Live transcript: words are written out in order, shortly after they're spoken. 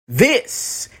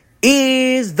This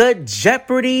is the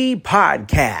Jeopardy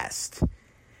podcast.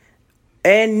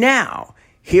 And now,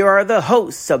 here are the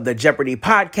hosts of the Jeopardy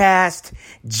podcast,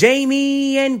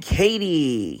 Jamie and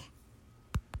Katie.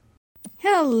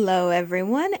 Hello,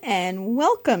 everyone, and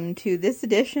welcome to this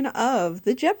edition of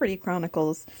the Jeopardy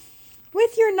Chronicles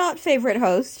with your not favorite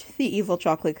host, the Evil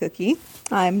Chocolate Cookie.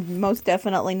 I'm most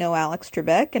definitely no Alex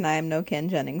Trebek, and I am no Ken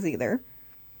Jennings either.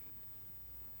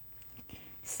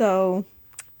 So,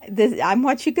 I'm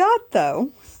what you got, though.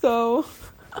 So,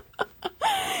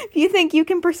 if you think you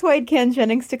can persuade Ken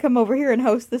Jennings to come over here and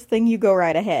host this thing, you go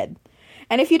right ahead.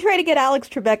 And if you try to get Alex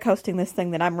Trebek hosting this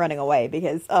thing, then I'm running away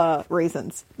because,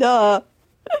 reasons. Duh.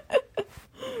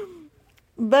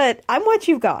 But I'm what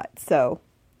you've got, so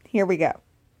here we go.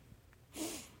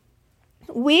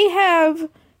 We have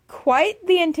quite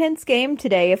the intense game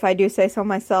today, if I do say so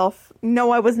myself. No,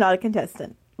 I was not a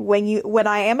contestant. When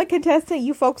I am a contestant,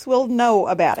 you folks will know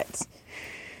about it.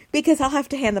 Because I'll have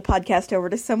to hand the podcast over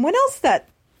to someone else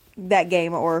that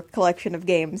game or collection of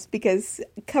games, because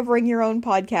covering your own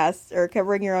podcasts or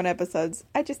covering your own episodes,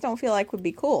 I just don't feel like would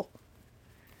be cool.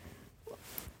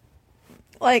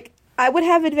 Like, I would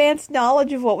have advanced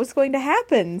knowledge of what was going to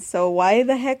happen, so why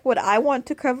the heck would I want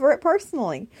to cover it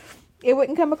personally? It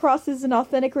wouldn't come across as an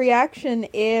authentic reaction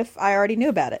if I already knew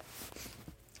about it.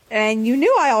 And you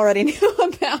knew I already knew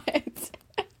about it.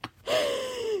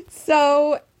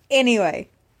 So, anyway,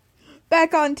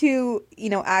 back on to,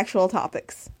 actual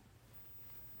topics.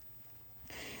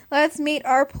 Let's meet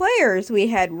our players. We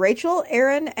had Rachel,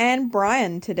 Aaron, and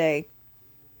Brian today.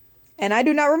 And I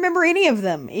do not remember any of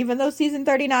them, even though season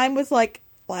 39 was like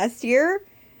last year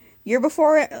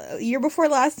before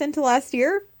last into last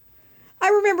year. I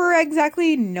remember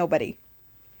exactly nobody.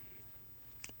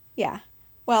 Yeah.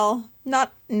 Well,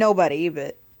 not nobody,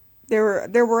 but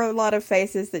there were a lot of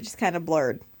faces that just kind of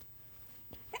blurred.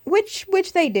 Which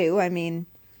they do. I mean,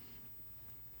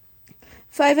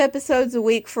 5 episodes a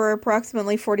week for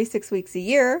approximately 46 weeks a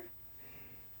year.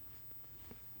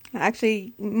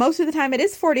 Actually, most of the time it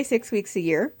is 46 weeks a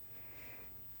year.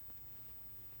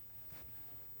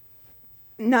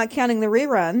 Not counting the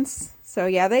reruns. So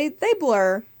yeah, they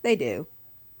blur. They do.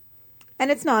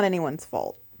 And it's not anyone's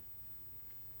fault.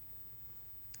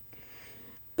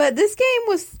 But this game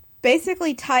was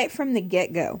basically tight from the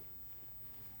get-go.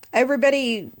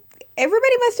 Everybody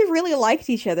must have really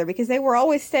liked each other because they were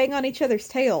always staying on each other's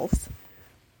tails.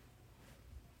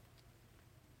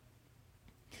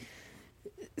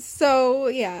 So,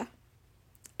 yeah.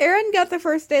 Aaron got the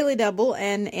first daily double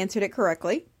and answered it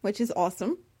correctly, which is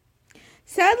awesome.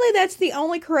 Sadly, that's the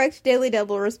only correct daily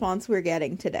double response we're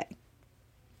getting today.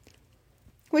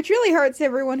 Which really hurts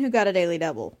everyone who got a daily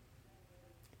double.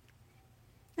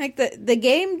 Like, the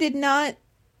game did not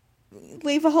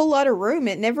leave a whole lot of room.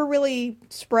 It never really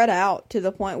spread out to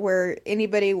the point where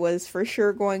anybody was for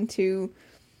sure going to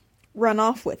run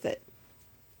off with it.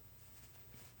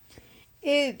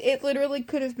 It literally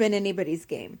could have been anybody's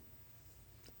game.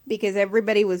 Because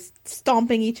everybody was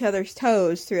stomping each other's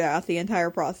toes throughout the entire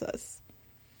process.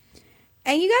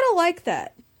 And you gotta like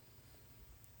that.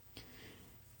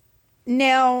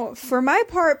 Now, for my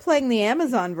part playing the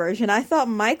Amazon version, I thought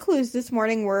my clues this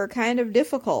morning were kind of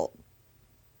difficult.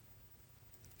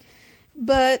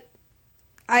 But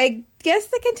I guess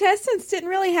the contestants didn't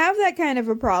really have that kind of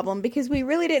a problem because we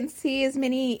really didn't see as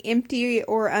many empty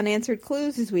or unanswered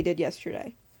clues as we did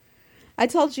yesterday. I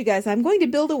told you guys I'm going to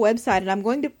build a website and I'm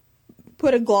going to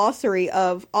put a glossary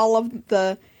of all of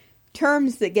the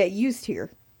terms that get used here.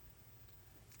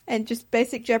 And just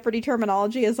basic Jeopardy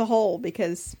terminology as a whole,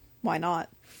 because why not?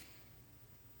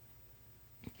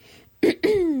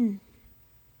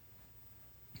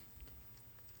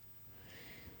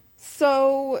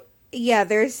 So, yeah,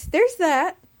 there's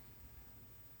that.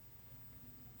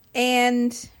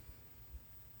 And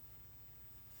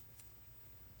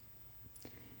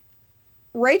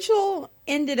Rachel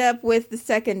ended up with the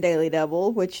second daily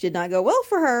double, which did not go well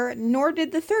for her, nor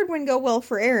did the third one go well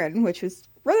for Aaron, which was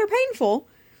rather painful,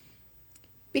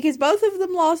 because both of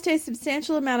them lost a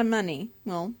substantial amount of money.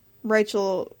 Well,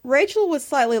 Rachel was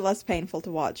slightly less painful to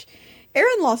watch.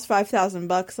 Aaron lost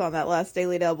 $5,000 on that last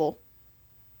daily double.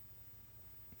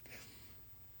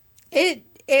 It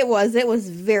was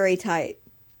very tight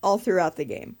all throughout the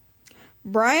game.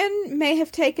 Brian may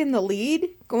have taken the lead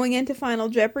going into Final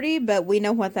Jeopardy, but we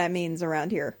know what that means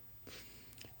around here.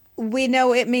 We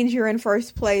know it means you're in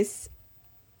first place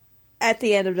at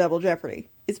the end of Double Jeopardy.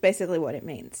 It's basically what it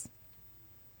means.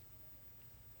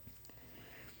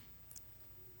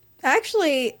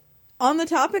 Actually, on the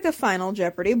topic of Final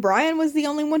Jeopardy, Brian was the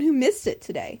only one who missed it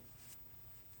today.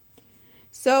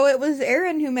 So it was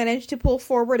Aaron who managed to pull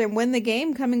forward and win the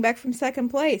game, coming back from second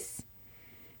place.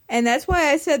 And that's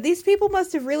why I said these people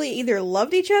must have really either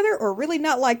loved each other or really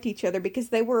not liked each other, because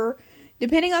they were,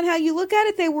 depending on how you look at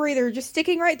it, they were either just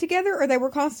sticking right together or they were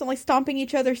constantly stomping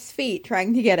each other's feet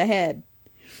trying to get ahead.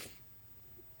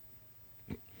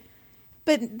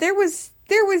 But there was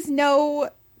no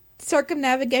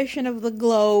circumnavigation of the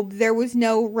globe. There was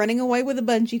no running away with a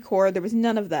bungee cord. There was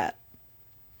none of that.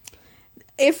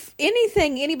 If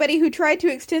anything, anybody who tried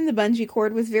to extend the bungee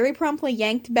cord was very promptly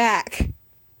yanked back.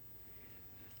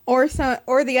 Or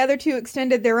the other two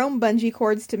extended their own bungee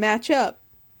cords to match up.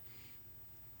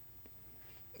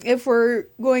 If we're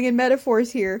going in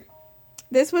metaphors here.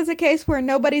 This was a case where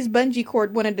nobody's bungee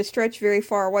cord wanted to stretch very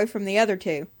far away from the other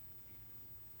two.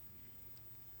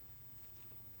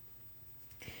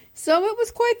 So it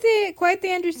was quite the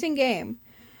interesting game.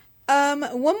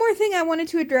 One more thing I wanted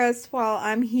to address while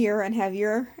I'm here and have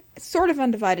your sort of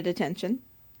undivided attention,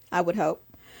 I would hope.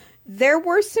 There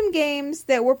were some games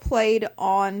that were played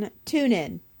on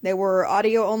TuneIn. They were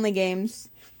audio-only games.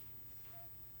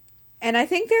 And I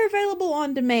think they're available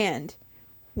on demand.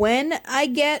 When I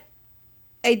get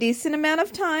a decent amount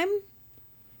of time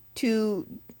to,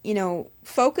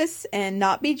 focus and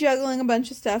not be juggling a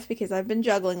bunch of stuff, because I've been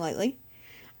juggling lately,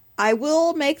 I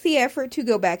will make the effort to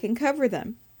go back and cover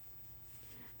them.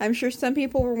 I'm sure some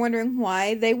people were wondering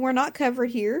why they were not covered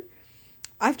here.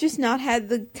 I've just not had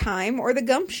the time or the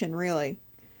gumption, really.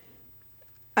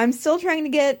 I'm still trying to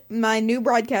get my new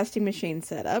broadcasting machine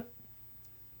set up.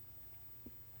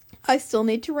 I still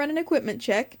need to run an equipment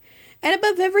check. And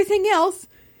above everything else,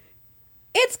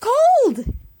 it's cold!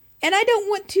 And I don't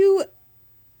want to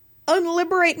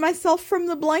unliberate myself from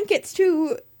the blankets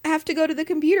to have to go to the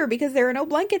computer, because there are no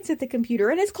blankets at the computer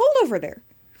and it's cold over there.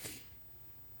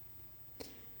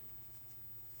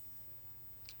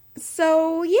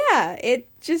 So, yeah,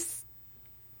 it's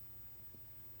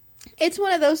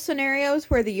one of those scenarios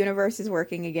where the universe is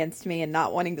working against me and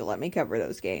not wanting to let me cover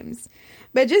those games.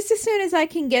 But just as soon as I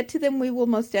can get to them, we will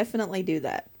most definitely do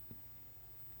that.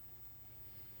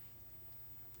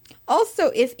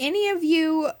 Also, if any of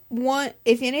you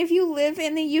live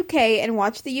in the UK and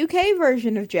watch the UK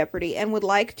version of Jeopardy and would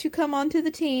like to come onto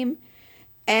the team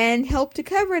and help to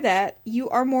cover that, you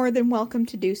are more than welcome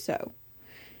to do so.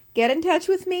 Get in touch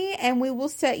with me and we will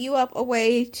set you up a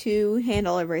way to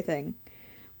handle everything.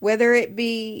 Whether it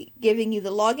be giving you the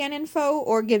login info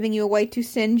or giving you a way to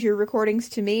send your recordings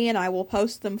to me and I will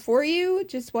post them for you,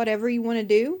 just whatever you want to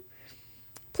do,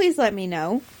 please let me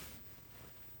know.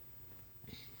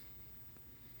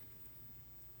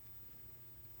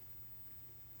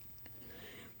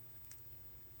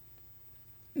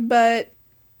 But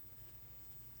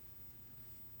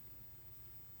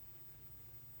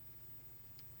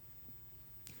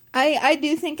I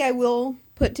do think I will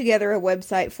put together a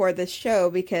website for this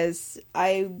show, because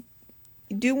I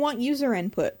do want user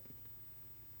input.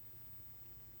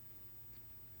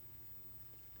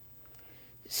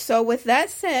 So with that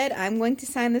said, I'm going to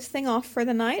sign this thing off for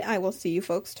the night. I will see you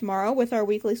folks tomorrow with our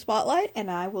weekly spotlight,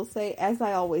 and I will say, as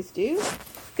I always do,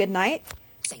 good night.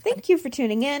 Thank you for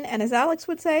tuning in, and as Alex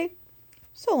would say,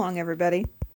 so long, everybody.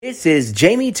 This is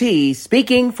Jamie T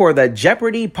speaking for the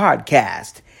Jeopardy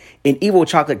podcast, an Evil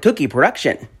Chocolate Cookie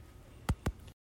production.